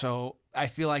 rounds? So I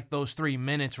feel like those 3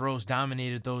 minutes, Rose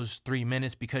dominated those 3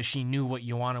 minutes because she knew what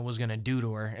Joanna was going to do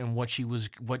to her and what she was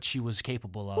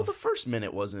capable of. Well, the first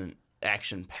minute wasn't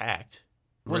action-packed.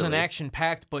 It wasn't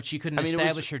action-packed, but she couldn't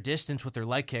establish her distance with her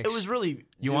leg kicks. It was really...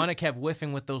 Joanna kept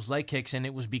whiffing with those leg kicks, and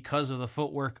it was because of the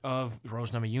footwork of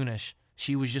Rose Namajunas.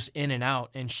 She was just in and out,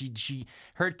 and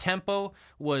her tempo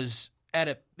was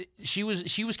she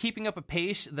was keeping up a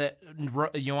pace that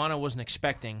Joanna wasn't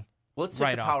expecting. Let's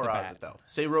take the power out of it, though.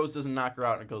 Say Rose doesn't knock her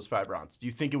out and it goes 5 rounds. Do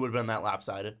you think it would have been that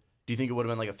lopsided? Do you think it would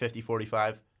have been like a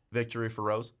 50-45 victory for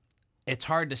Rose? It's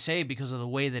hard to say because of the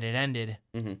way that it ended.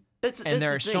 Mm-hmm.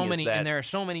 There are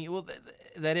so many. Well,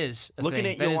 that is a looking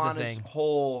thing. At Joanna's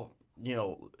whole,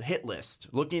 hit list.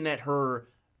 Looking at her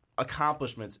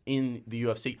accomplishments in the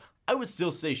UFC, I would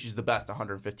still say she's the best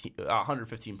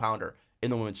 115 pounder in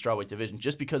the women's strawweight division,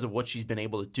 just because of what she's been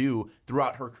able to do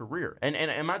throughout her career. And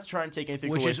I'm not trying to take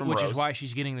anything away from Rose. Which is why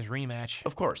she's getting this rematch.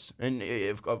 Of course, and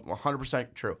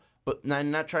 100% true. But I'm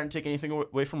not trying to take anything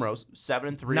away from Rose.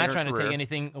 7-3. Not trying to take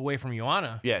anything away from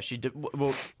Joanna. Yeah, she did.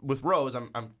 Well, with Rose, I'm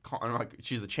like,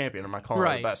 she's the champion. I'm not calling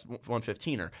her the best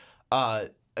 115er.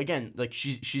 Again, like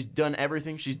she's done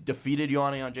everything. She's defeated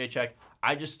Joanna Jędrzejczyk.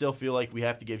 I just still feel like we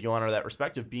have to give Joanna that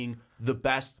respect of being the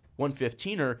best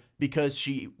 115er because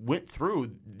she went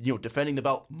through, defending the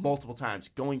belt multiple times,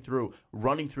 running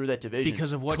through that division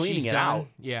because of what cleaning she's it done. Out.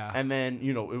 Yeah, and then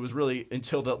it was really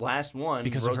until the last one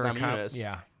because Rose of her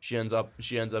Namajunas. She ends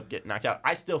up getting knocked out.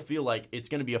 I still feel like it's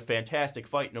going to be a fantastic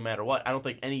fight no matter what. I don't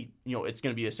think it's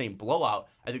going to be the same blowout.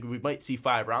 I think we might see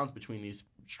 5 rounds between these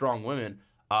strong women.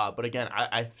 But again,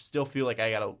 I still feel like I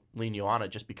got to lean Joanna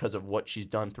just because of what she's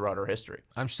done throughout her history.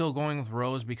 I'm still going with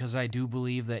Rose because I do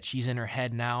believe that she's in her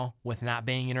head now with not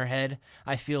being in her head.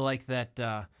 I feel like that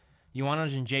Joanna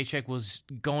Jędrzejczyk was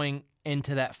going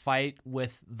into that fight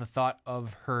with the thought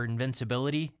of her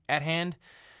invincibility at hand.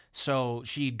 So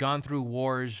she'd gone through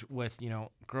wars with,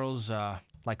 girls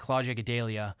like Claudia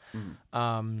Gadelha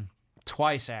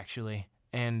twice, actually.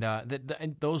 And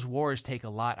those wars take a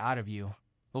lot out of you.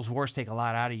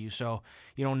 So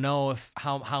you don't know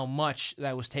how much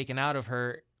that was taken out of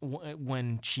her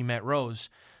when she met Rose.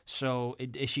 So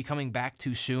is she coming back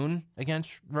too soon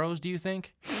against Rose, do you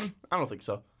think? I don't think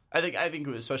so. I think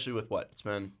especially with what? It's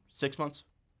been 6 months?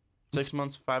 6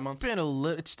 months, 5 months?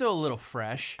 It's still a little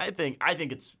fresh. I think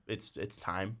it's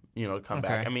time, to come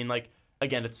back. Okay. I mean, like,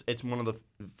 again, it's one of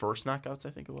the first knockouts,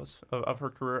 I think it was, of her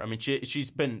career. I mean, she's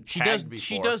been tagged before.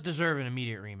 She does deserve an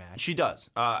immediate rematch. She does.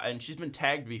 And she's been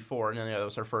tagged before, and then that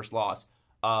was her first loss.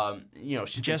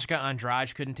 Jessica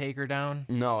Andrade couldn't take her down.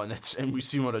 No, and we've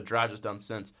seen what Andrade has done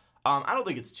since. I don't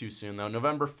think it's too soon though.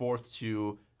 November 4th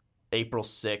to April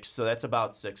 6th, so that's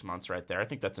about 6 months right there. I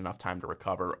think that's enough time to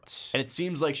recover. And it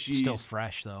seems like she's still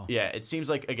fresh though. Yeah, it seems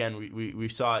like, again, we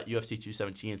saw at UFC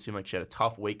 217. It seemed like she had a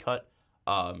tough weight cut,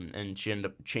 and she ended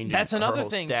up changing. That's another her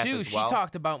whole thing staff too. as She well.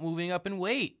 talked about moving up in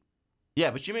weight. Yeah,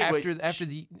 but she made weight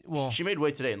She made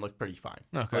weight today and looked pretty fine.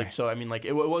 Okay. Like, so I mean, like,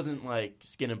 it wasn't like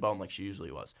skin and bone like she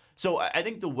usually was. So I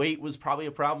think the weight was probably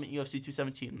a problem at UFC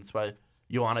 217. That's why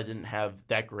Joanna didn't have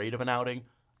that great of an outing.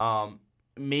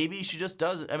 Maybe she just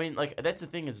doesn't. I mean, like, that's the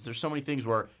thing is there's so many things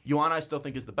where Joanna I still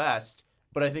think is the best,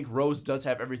 but I think Rose does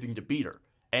have everything to beat her.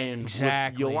 And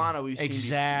exactly. with Joanna, we've seen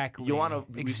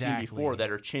seen before that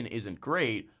her chin isn't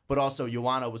great, but also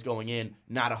Joanna was going in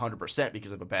not 100%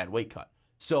 because of a bad weight cut.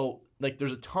 So, like,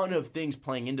 there's a ton of things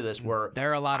playing into this where there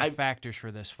are a lot of factors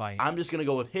for this fight. I'm just going to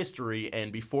go with history,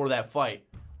 and before that fight,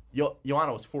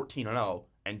 Joanna was 14-0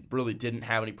 and really didn't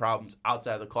have any problems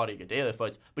outside of the Claudia Gadelha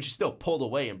fights, but she still pulled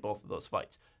away in both of those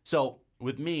fights. So,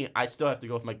 with me, I still have to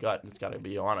go with my gut, and it's got to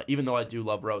be Joanna, even though I do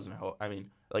love Rose. And I mean,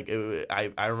 like,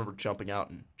 I remember jumping up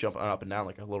and down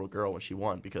like a little girl when she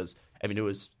won because, I mean, it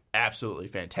was absolutely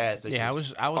fantastic. Yeah, I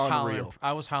was unreal.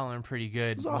 hollering pretty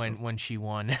good awesome. when she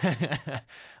won.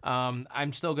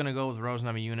 I'm still gonna go with Rose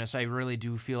Namajunas. I really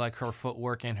do feel like her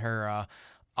footwork and her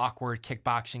awkward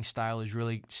kickboxing style is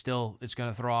really it's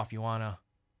gonna throw off Joanna.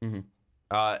 Mm-hmm.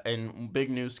 And big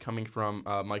news coming from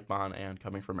Mike Bond and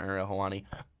coming from Ariel Helwani.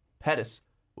 Pettis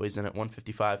weighs in at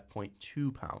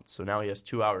 155.2 pounds. So now he has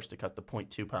 2 hours to cut the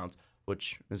 0.2 pounds,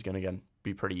 which is going to, again,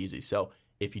 be pretty easy. So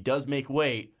if he does make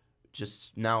weight,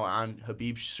 just now on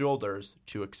Khabib's shoulders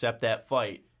to accept that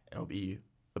fight, and it'll be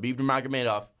Khabib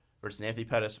Nurmagomedov versus Anthony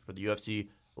Pettis for the UFC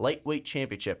Lightweight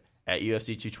Championship at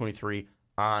UFC 223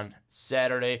 on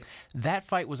Saturday. That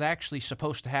fight was actually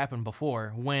supposed to happen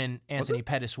before when Anthony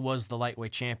Pettis was the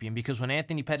lightweight champion, because when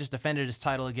Anthony Pettis defended his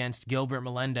title against Gilbert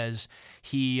Melendez,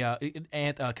 Khabib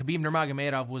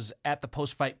Nurmagomedov was at the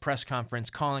post-fight press conference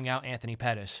calling out Anthony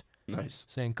Pettis. Nice.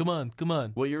 Saying, come on, come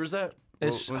on. What year was that? What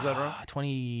was that around?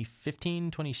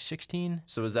 2015, 2016.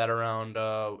 So was that around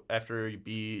after he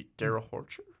beat Daryl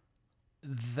Horcher?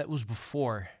 That was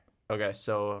before. Okay,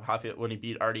 so when he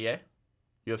beat RDA?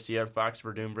 UFC on Fox,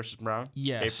 Verdum versus Brown?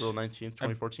 Yes. April 19th,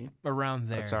 2014? Around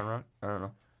there. That sound right? I don't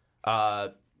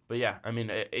know. But yeah, I mean,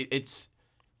 if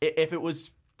it was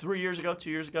 3 years ago,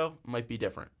 2 years ago, it might be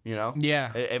different, you know?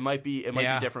 Yeah. It might be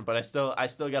different, but I still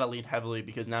got to lean heavily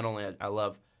because not only I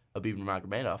love Khabib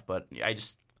Nurmagomedov, but I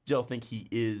just still think he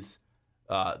is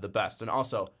the best. And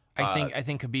also, I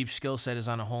think Khabib's skill set is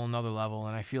on a whole nother level,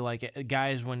 and I feel like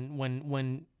guys,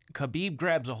 when Khabib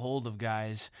grabs a hold of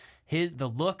guys, the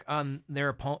look on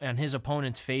his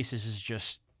opponent's faces is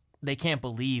just, they can't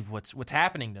believe what's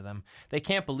happening to them. They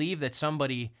can't believe that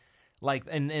somebody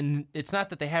and it's not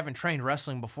that they haven't trained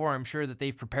wrestling before. I'm sure that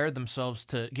they've prepared themselves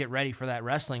to get ready for that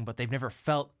wrestling, but they've never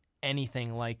felt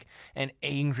anything like an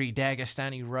angry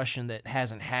Dagestani Russian that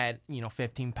hasn't had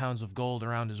 15 pounds of gold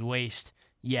around his waist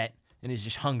yet and is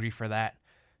just hungry for that.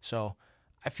 So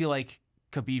I feel like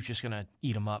Khabib's just going to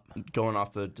eat him up. Going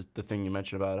off the thing you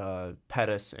mentioned about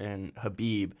Pettis and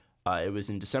Khabib, it was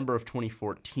in December of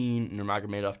 2014,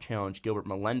 Nurmagomedov challenged Gilbert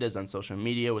Melendez on social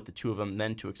media, with the two of them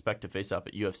then to expect to face off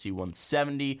at UFC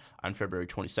 170 on February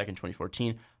 22nd,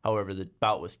 2014. However, the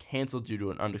bout was canceled due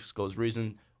to an undisclosed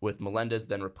reason, with Melendez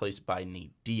then replaced by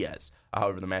Nate Diaz.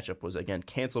 However, the matchup was again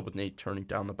canceled, with Nate turning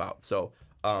down the bout. So,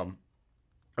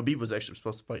 Khabib was actually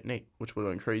supposed to fight Nate, which would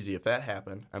have been crazy if that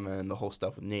happened. And then the whole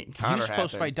stuff with Nate and Conor happened. He was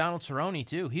supposed to fight Donald Cerrone,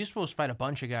 too. He was supposed to fight a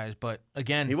bunch of guys, but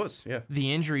again, he was, yeah.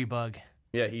 The injury bug.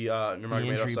 Yeah,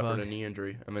 Nurmagomedov suffered a knee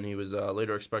injury, and then he was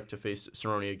later expected to face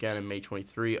Cerrone again in May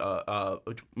 23rd,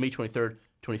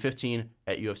 2015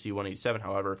 at UFC 187.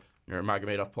 However,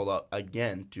 Nurmagomedov pulled out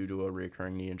again due to a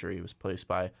recurring knee injury. He was placed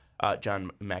by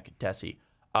John Makdessi.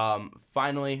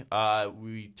 Finally,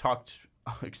 we talked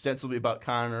extensively about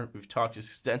Conor. We've talked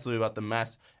extensively about the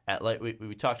mess at lightweight.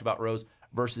 We talked about Rose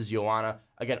versus Joanna.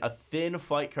 Again, a thin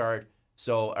fight card.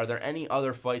 So, are there any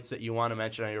other fights that you want to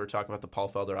mention? I know you were talking about the Paul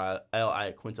Felder Al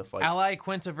Iaquinta fight. Al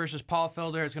Iaquinta versus Paul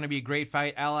Felder. It's going to be a great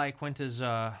fight. Al Iaquinta's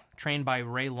trained by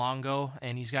Ray Longo,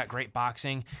 and he's got great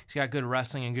boxing. He's got good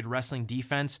wrestling and good wrestling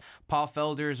defense. Paul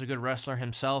Felder is a good wrestler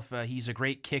himself. He's a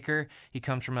great kicker. He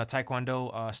comes from a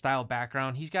Taekwondo style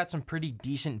background. He's got some pretty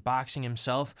decent boxing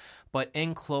himself, but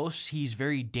in close, he's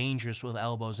very dangerous with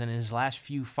elbows. And in his last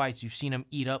few fights, you've seen him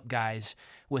eat up guys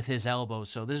with his elbows.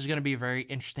 So this is going to be a very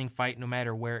interesting fight no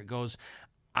matter where it goes.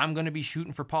 I'm going to be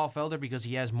shooting for Paul Felder because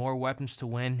he has more weapons to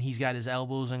win. He's got his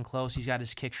elbows in close. He's got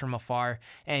his kicks from afar,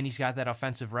 and he's got that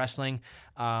offensive wrestling.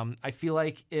 I feel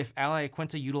like if Al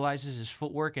Iaquinta utilizes his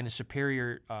footwork and his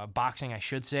superior boxing, I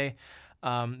should say,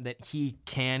 that he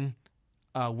can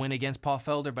win against Paul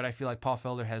Felder, but I feel like Paul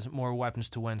Felder has more weapons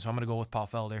to win, so I'm going to go with Paul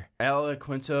Felder. Al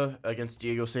Iaquinta against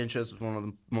Diego Sanchez was one of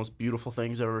the most beautiful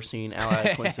things I've ever seen. Al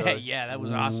Iaquinta yeah, that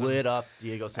was awesome. Lit up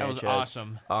Diego Sanchez. That was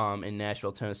awesome. In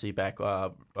Nashville, Tennessee back.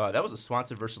 That was a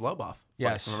Swanson versus Lobov.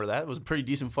 Yes. Remember that? It was a pretty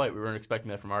decent fight. We weren't expecting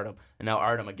that from Artem. And now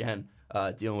Artem again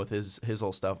dealing with his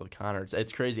whole stuff with Conor.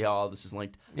 It's crazy how all this is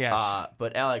linked. Yes.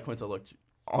 But Al Iaquinta looked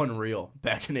unreal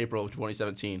back in April of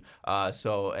 2017.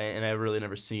 And I've really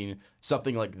never seen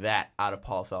something like that out of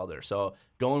Paul Felder. So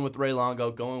going with Ray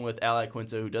Longo, going with Al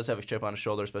Iaquinta, who does have a chip on his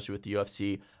shoulder, especially with the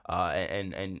UFC,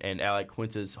 and Al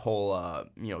Iaquinta's whole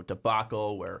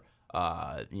debacle where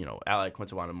Al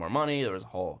Iaquinta wanted more money. There was a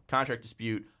whole contract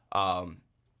dispute. I'm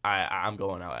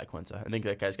going Al Iaquinta. I think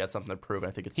that guy's got something to prove.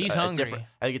 I think it's hungry.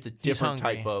 I think it's a different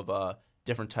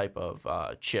type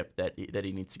of chip that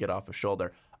he needs to get off his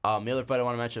shoulder. The other fight I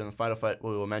want to mention, and the final fight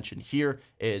we will mention here,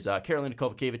 is Karolina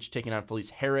Kowalkiewicz taking on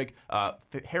Felice Herrig.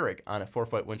 Herrig on a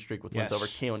 4-fight win streak with wins over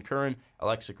Kaylin Curran,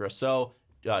 Alexa Grasso,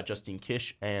 Justine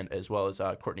Kish, and as well as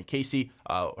Courtney Casey.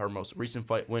 Her most recent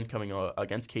fight win coming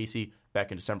against Casey back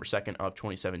in December 2nd of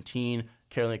 2017.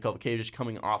 Karolina Kowalkiewicz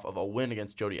coming off of a win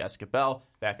against Jodie Esquibel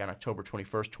back on October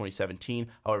 21st, 2017.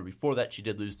 However, before that, she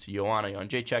did lose to Joanna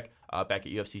Jędrzejczyk back at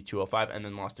UFC 205 and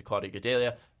then lost to Claudia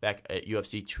Gadelha back at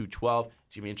UFC 212.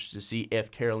 It's going to be interesting to see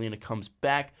if Karolina comes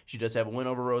back. She does have a win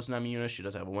over Rose Namajunas. She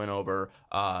does have a win over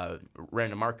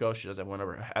Randa Marco. She does have a win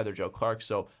over Heather Jo Clark.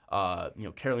 So,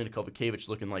 Karolina Kowalkiewicz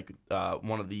looking like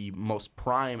one of the most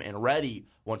prime and ready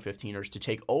 115ers to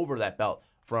take over that belt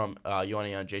from Joanna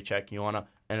Jędrzejczyk. Joanna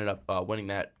ended up winning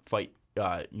that fight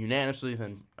unanimously,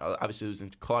 then obviously losing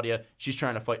to Claudia. She's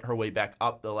trying to fight her way back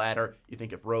up the ladder. You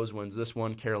think if Rose wins this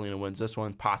one, Karolina wins this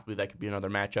one, possibly that could be another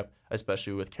matchup,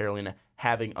 especially with Karolina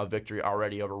having a victory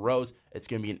already over Rose. It's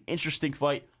going to be an interesting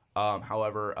fight.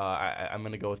 However, I'm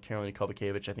going to go with Karolina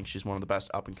Kowalkiewicz. I think she's one of the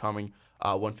best up-and-coming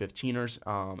 115ers,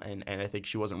 and I think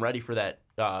she wasn't ready for that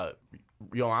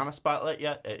Joanna spotlight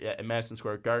yet at Madison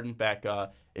Square Garden back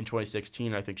in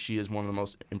 2016. I think she is one of the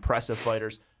most impressive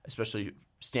fighters, especially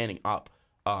standing up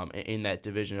in that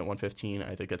division at 115.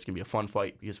 I think that's going to be a fun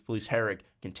fight because Felice Herrig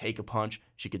can take a punch.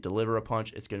 She could deliver a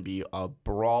punch. It's going to be a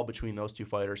brawl between those two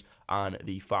fighters on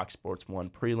the Fox Sports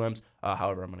 1 prelims.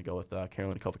 However, I'm going to go with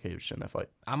Karolina Kowalkiewicz in that fight.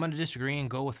 I'm going to disagree and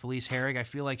go with Felice Herrig. I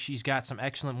feel like she's got some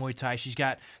excellent Muay Thai. She's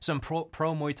got some pro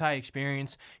Muay Thai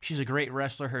experience. She's a great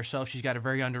wrestler herself. She's got a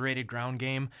very underrated ground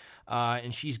game,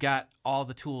 and she's got all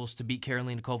the tools to beat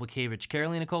Karolina Kowalkiewicz.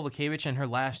 Karolina Kowalkiewicz in her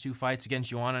last two fights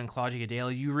against Joanna and Claudia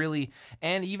Gadelha,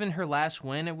 and even her last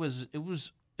win, it was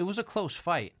a close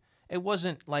fight. It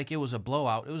wasn't like it was a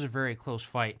blowout. It was a very close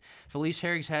fight. Felice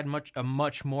Herrig's had a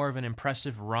much more of an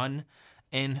impressive run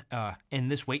in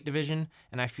this weight division,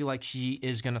 and I feel like she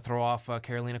is going to throw off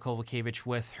Karolina Kowalkiewicz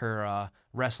with her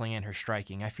wrestling and her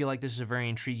striking. I feel like this is a very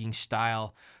intriguing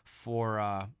style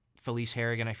for Felice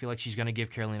Herrig, and I feel like she's going to give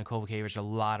Karolina Kowalkiewicz a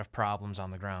lot of problems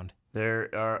on the ground. There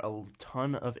are a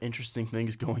ton of interesting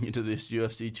things going into this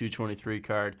UFC 223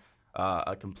 card.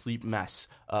 A complete mess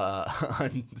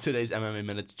on today's MMA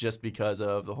Minutes just because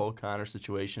of the whole Conor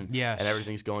situation and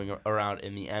everything's going around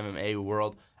in the MMA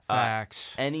world.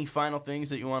 Facts. Any final things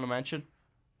that you want to mention?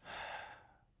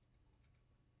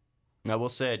 I will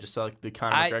say I just saw the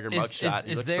Conor McGregor mugshot.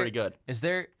 He looks pretty good. Is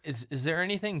there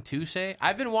anything to say?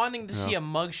 I've been wanting to see a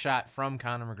mugshot from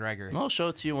Conor McGregor. I'll show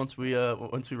it to you once we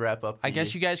wrap up. I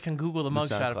guess you guys can Google the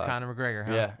mugshot of Conor McGregor.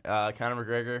 Huh? Yeah, Conor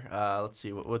McGregor. Let's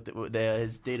see what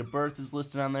his date of birth is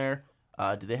listed on there.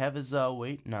 Do they have his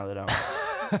weight? No, they don't.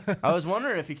 I was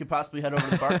wondering if he could possibly head over to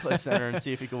the Barclays Center and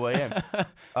see if he could weigh in.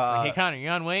 Hey, Conor, you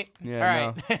on weight? Yeah,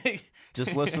 all right. No.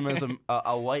 Just list him as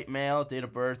a white male, date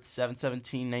of birth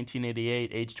 7/17/1988,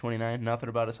 age 29. Nothing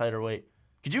about his height or weight.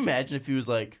 Could you imagine if he was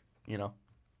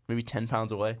maybe 10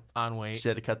 pounds away on weight? She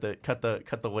had to cut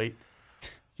the weight.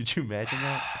 Could you imagine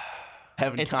that?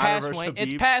 Having it's Conor past versus Khabib.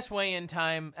 It's past weigh-in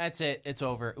time. That's it. It's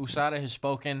over. USADA has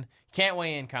spoken. Can't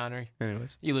weigh in, Conor.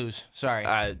 Anyways, you lose. Sorry.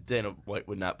 Dana White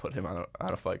would not put him on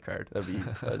a fight card. That'd be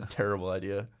a terrible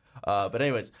idea. But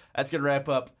anyways, that's gonna wrap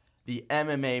up the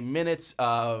MMA minutes.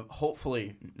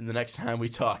 Hopefully, the next time we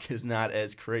talk is not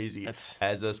as crazy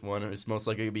as this one. It's most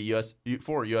likely to be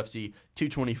for UFC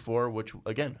 224, which,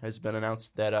 again, has been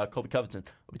announced that Colby Covington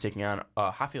will be taking on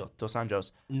Rafael Dos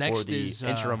Anjos for the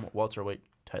interim welterweight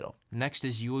title. Next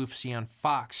is UFC on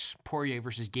Fox, Poirier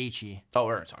versus Gaethje. Oh,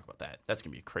 we're going to talk about that. That's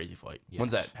going to be a crazy fight. Yes.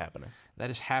 When's that happening? That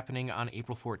is happening on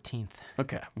April 14th.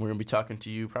 Okay. We're going to be talking to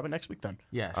you probably next week then.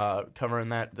 Yes. Covering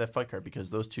that fight card because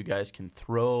those two guys can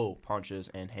throw punches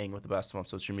and hang with the best of them.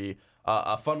 So it's going to be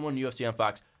a fun one, UFC on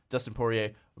Fox. Dustin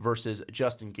Poirier versus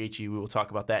Justin Gaethje. We will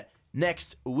talk about that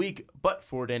next week. But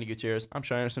for Danny Gutierrez, I'm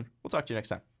Sean Anderson. We'll talk to you next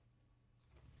time.